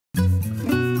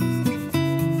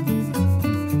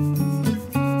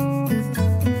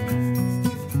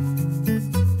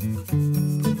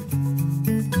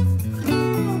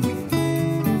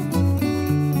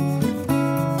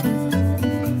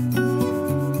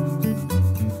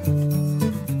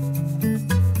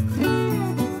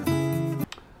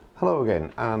Hello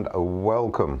again and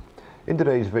welcome. In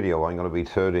today's video I'm going to be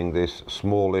turning this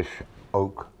smallish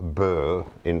oak burr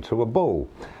into a bowl.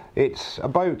 It's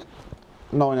about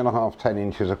 9.5–10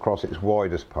 inches across its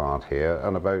widest part here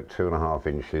and about 2.5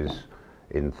 inches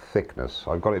in thickness.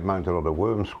 I've got it mounted on a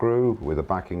worm screw with a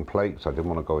backing plate, so I didn't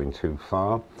want to go in too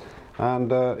far,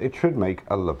 and it should make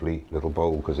a lovely little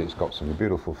bowl because it's got some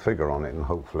beautiful figure on it, and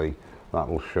hopefully that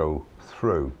will show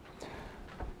through.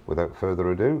 Without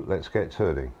further ado, let's get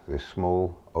turning this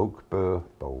small oak burr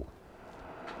bowl.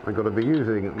 I'm going to be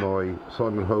using my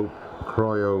Simon Hope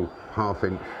Cryo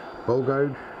 1/2 inch bowl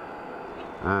gouge,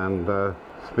 and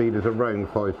speed is around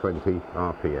 520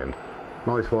 RPM.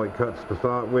 Nice white cuts to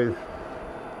start with,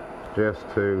 just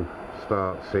to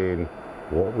start seeing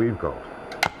what we've got.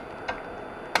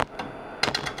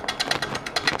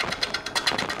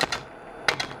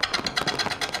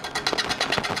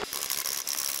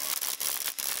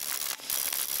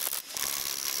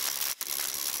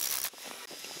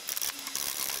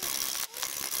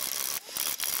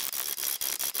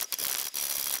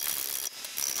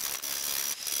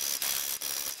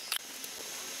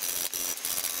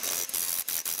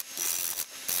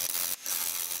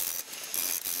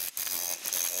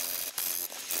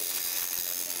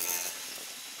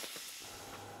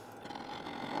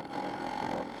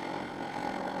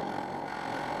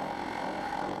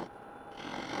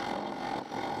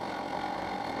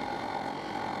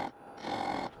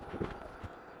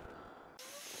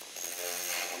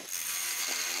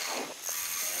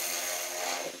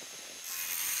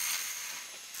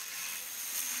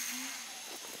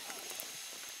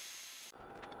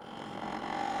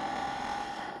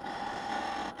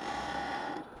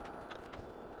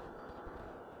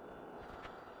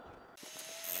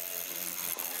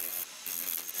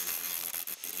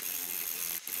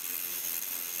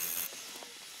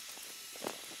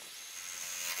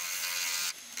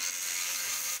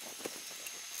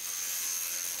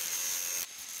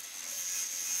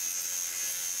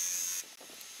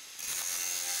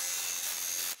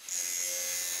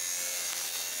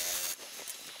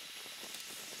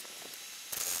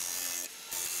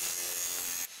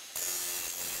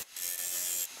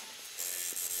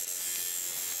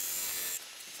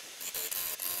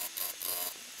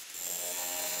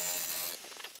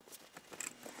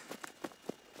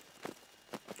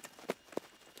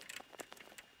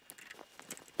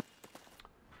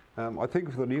 I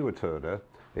think for the newer turner,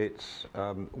 it's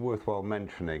worthwhile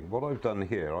mentioning what I've done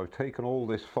here. I've taken all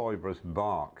this fibrous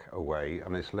bark away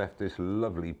and it's left this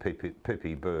lovely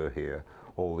pippy burr here,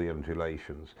 all the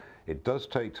undulations. It does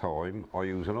take time. I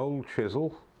use an old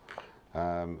chisel,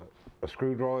 a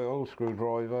old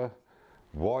screwdriver,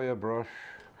 wire brush,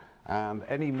 and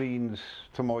any means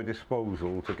to my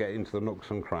disposal to get into the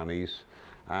nooks and crannies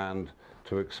and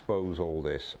to expose all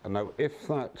this. And now if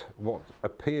that, what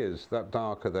appears that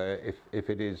darker there, if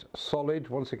it is solid,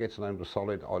 once it gets down to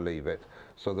solid, I leave it,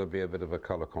 so there'll be a bit of a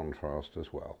colour contrast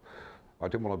as well. I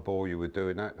didn't want to bore you with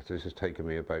doing that because this has taken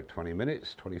me about 20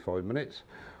 minutes, 25 minutes.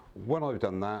 When I've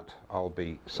done that, I'll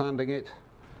be sanding it,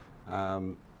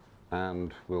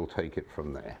 and we'll take it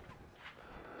from there.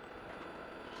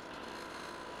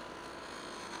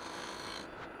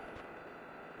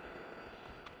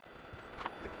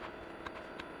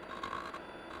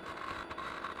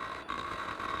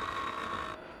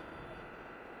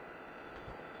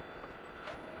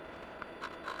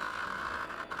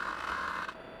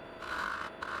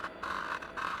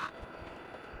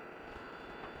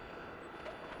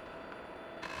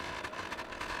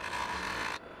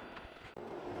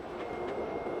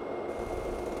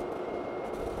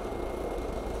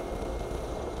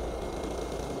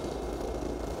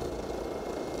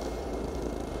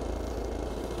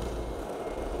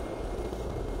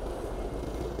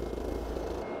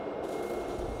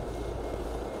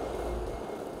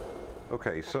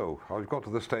 Okay, so I've got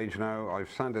to the stage now. I've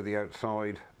sanded the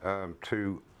outside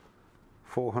to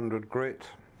 400 grit.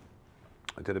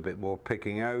 I did a bit more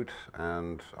picking out,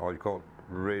 and I got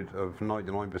rid of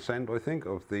 99%, I think,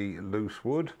 of the loose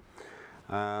wood.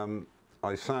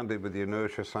 I sanded with the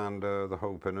inertia sander, the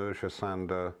Hope inertia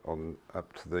sander, on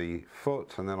up to the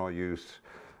foot, and then I used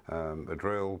a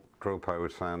drill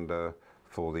powered sander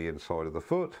for the inside of the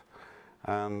foot,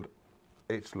 and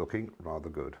it's looking rather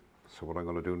good. So what I'm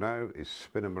going to do now is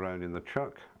spin them around in the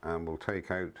chuck, and we'll take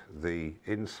out the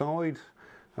inside,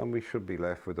 and we should be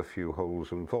left with a few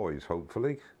holes and voids,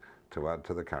 hopefully, to add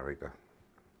to the character.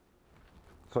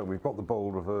 So we've got the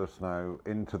bowl reversed now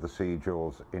into the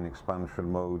C-jaws in expansion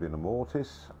mode in a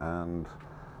mortise, and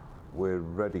we're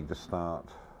ready to start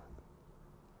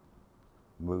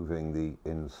moving the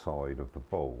inside of the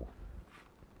bowl.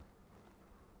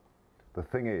 The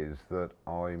thing is that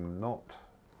I'm not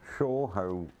sure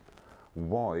how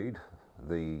wide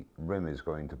the rim is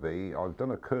going to be. I've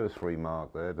done a cursory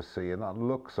mark there to see, and that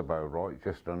looks about right,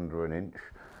 just under an inch.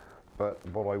 But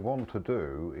what I want to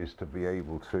do is to be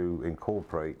able to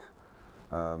incorporate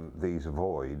these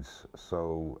voids,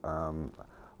 so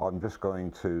I'm just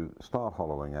going to start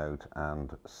hollowing out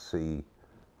and see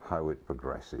how it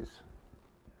progresses.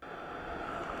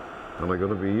 And I'm going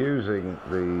to be using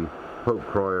the Hope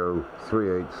Cryo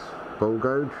 3/8 bowl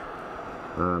gauge,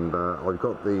 and I've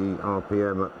got the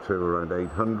RPM up to around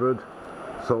 800,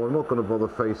 so I'm not going to bother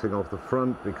facing off the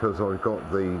front because I've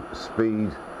got the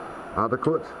speed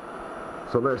adequate.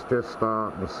 So let's just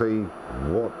start and see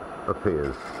what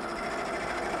appears.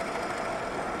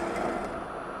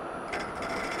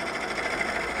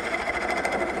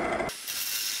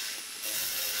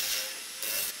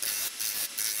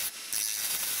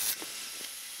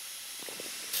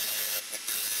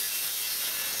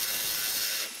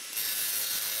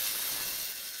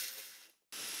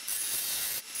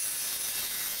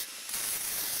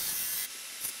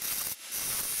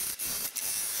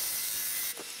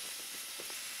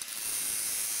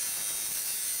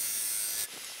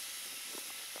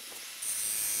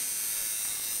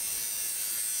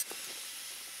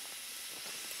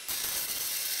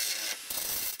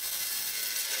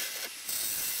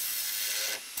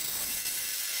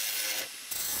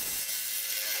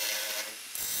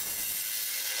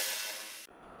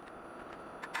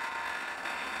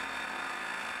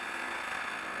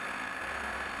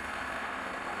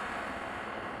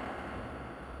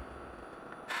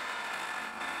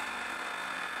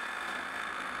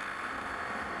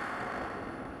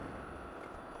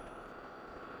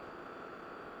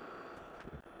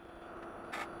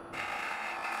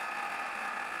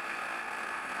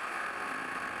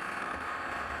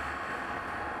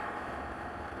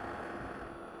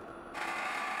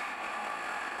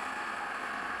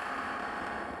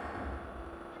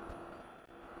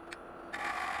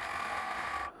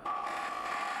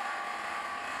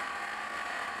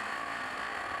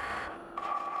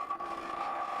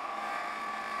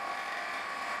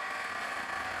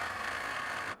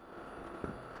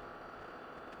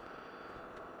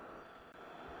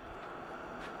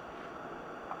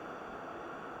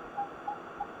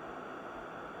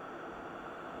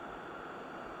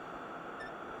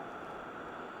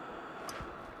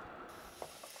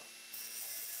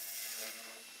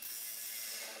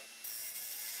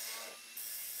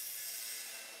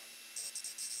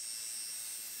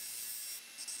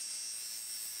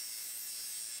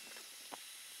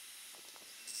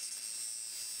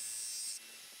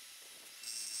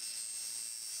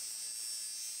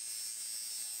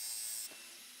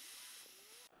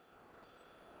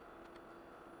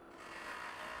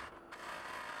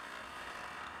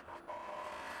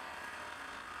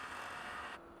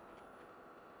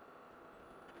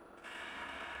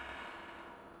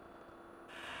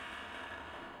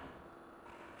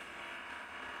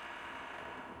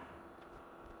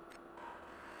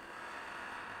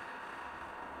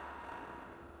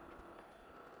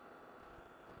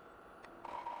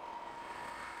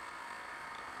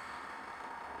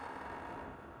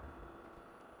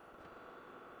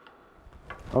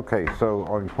 Okay, so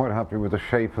I'm quite happy with the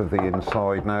shape of the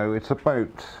inside now. It's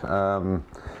about,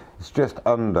 it's just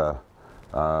under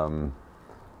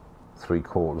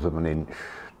 3/4 of an inch,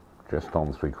 just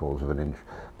on 3/4 of an inch,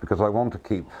 because I want to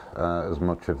keep as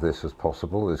much of this as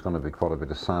possible. There's going to be quite a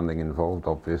bit of sanding involved,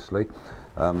 obviously.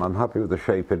 I'm happy with the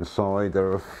shape inside. There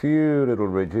are a few little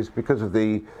ridges because of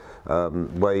the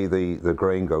way the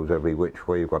grain goes every which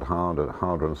way. You've got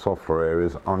harder and softer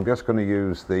areas. I'm just going to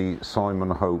use the Simon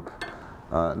Hope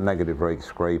negative rake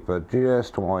scraper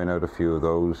just to iron out a few of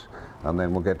those, and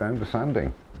then we'll get down to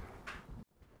sanding.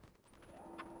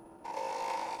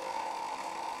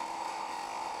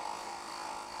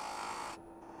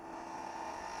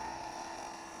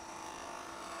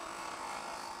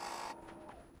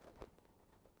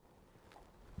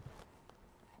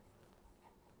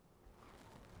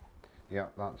 Yeah,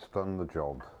 that's done the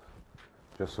job.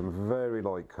 Just some very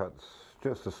light cuts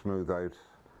just to smooth out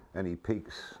any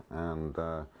peaks, and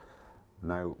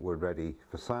now we're ready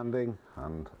for sanding.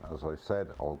 And as I said,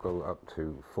 I'll go up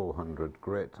to 400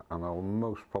 grit, and I'll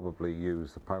most probably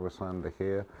use the power sander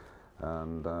here,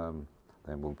 and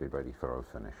then we'll be ready for our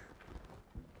finish.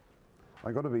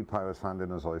 I'm going to be power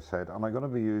sanding, as I said, and I'm going to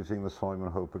be using the Simon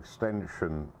Hope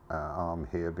extension arm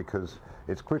here because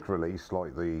it's quick release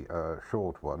like the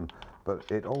short one, but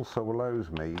it also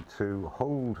allows me to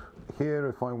hold here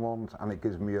if I want, and it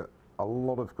gives me a a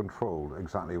lot of control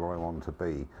exactly where I want to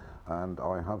be, and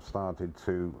I have started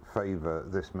to favour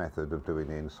this method of doing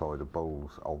the inside of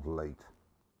bowls of late.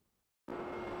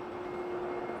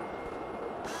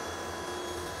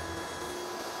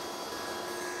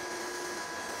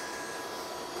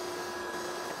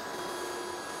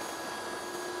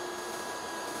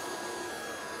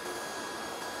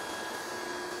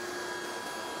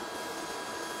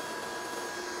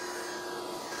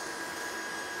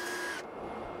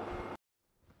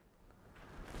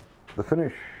 The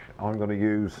finish I'm going to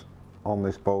use on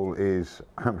this bowl is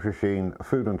Hampshire Sheen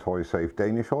Food and Toy Safe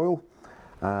Danish oil,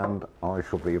 and I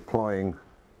shall be applying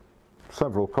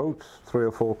several coats, 3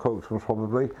 or 4 coats most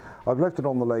probably. I've left it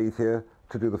on the lathe here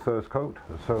to do the first coat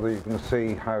so that you can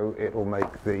see how it will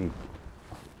make the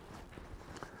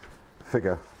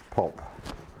figure pop.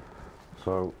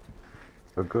 So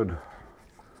a good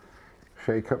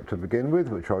shake up to begin with,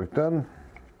 which I've done,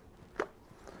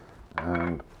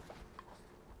 and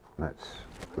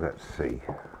let's see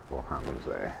what happens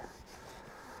there.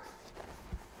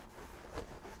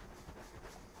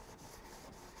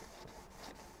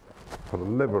 Put a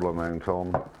liberal amount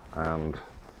on and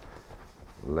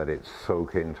let it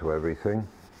soak into everything.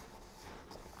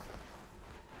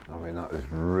 I mean, that is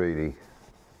really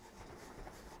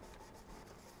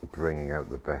bringing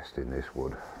out the best in this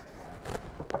wood.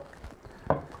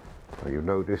 Now, you've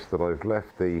noticed that I've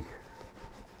left the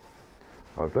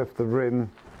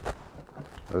rim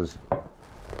as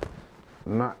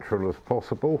natural as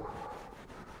possible.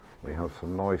 We have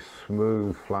some nice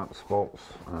smooth flat spots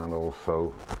and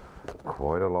also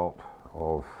quite a lot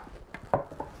of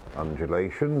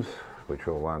undulations, which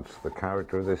all adds to the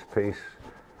character of this piece.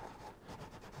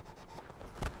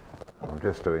 I'm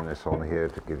just doing this on here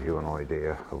to give you an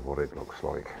idea of what it looks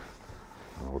like.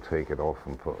 And I'll take it off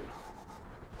and put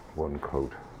one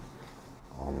coat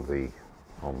on the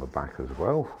back as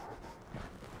well.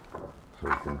 So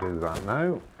we can do that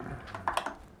now,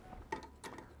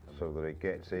 so that it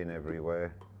gets in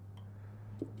everywhere.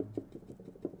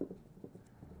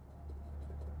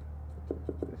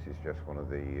 This is just one of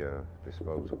the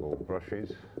disposable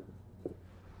brushes,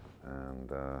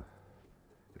 and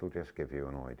it'll just give you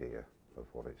an idea of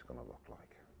what it's going to look like.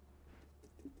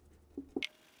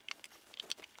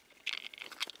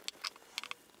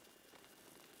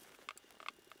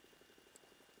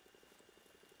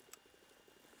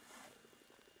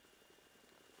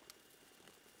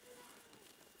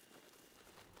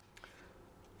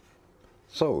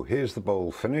 So here's the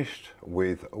bowl finished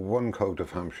with 1 coat of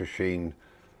Hampshire Sheen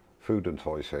Food and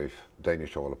Toy Safe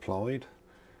Danish oil applied.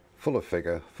 Full of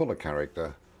figure, full of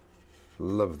character.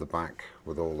 Love the back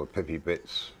with all the pippy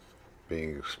bits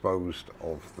being exposed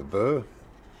of the burr.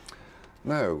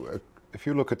 Now, if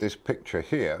you look at this picture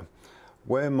here,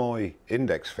 where my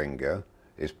index finger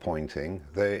is pointing,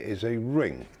 there is a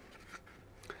ring.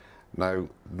 Now,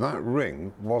 that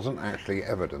ring wasn't actually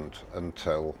evident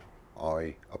until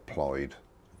I applied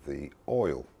the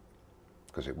oil,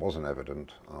 because it wasn't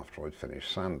evident after I'd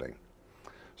finished sanding.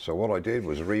 So what I did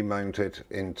was remount it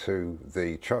into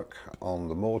the chuck on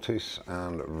the mortise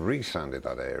and resanded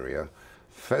that area,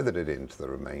 feathered it into the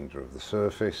remainder of the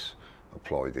surface,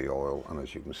 applied the oil, and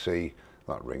as you can see,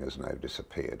 that ring has now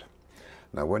disappeared.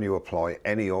 Now, when you apply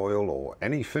any oil or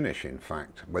any finish, in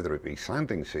fact, whether it be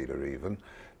sanding sealer even,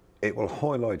 it will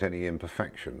highlight any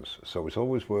imperfections. So it's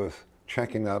always worth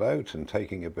checking that out and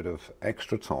taking a bit of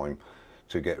extra time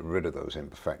to get rid of those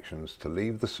imperfections, to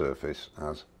leave the surface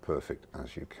as perfect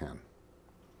as you can.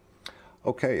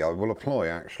 Okay, I will apply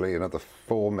actually another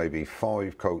 4, maybe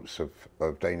 5 coats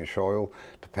of Danish oil.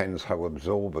 Depends how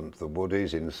absorbent the wood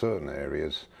is in certain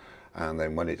areas, and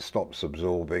then when it stops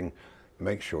absorbing,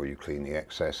 make sure you clean the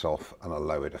excess off and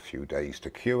allow it a few days to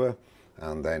cure,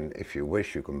 and then if you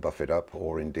wish you can buff it up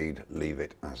or indeed leave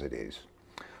it as it is.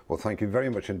 Well, thank you very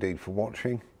much indeed for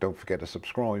watching. Don't forget to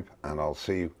subscribe, and I'll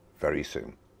see you very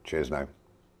soon. Cheers now.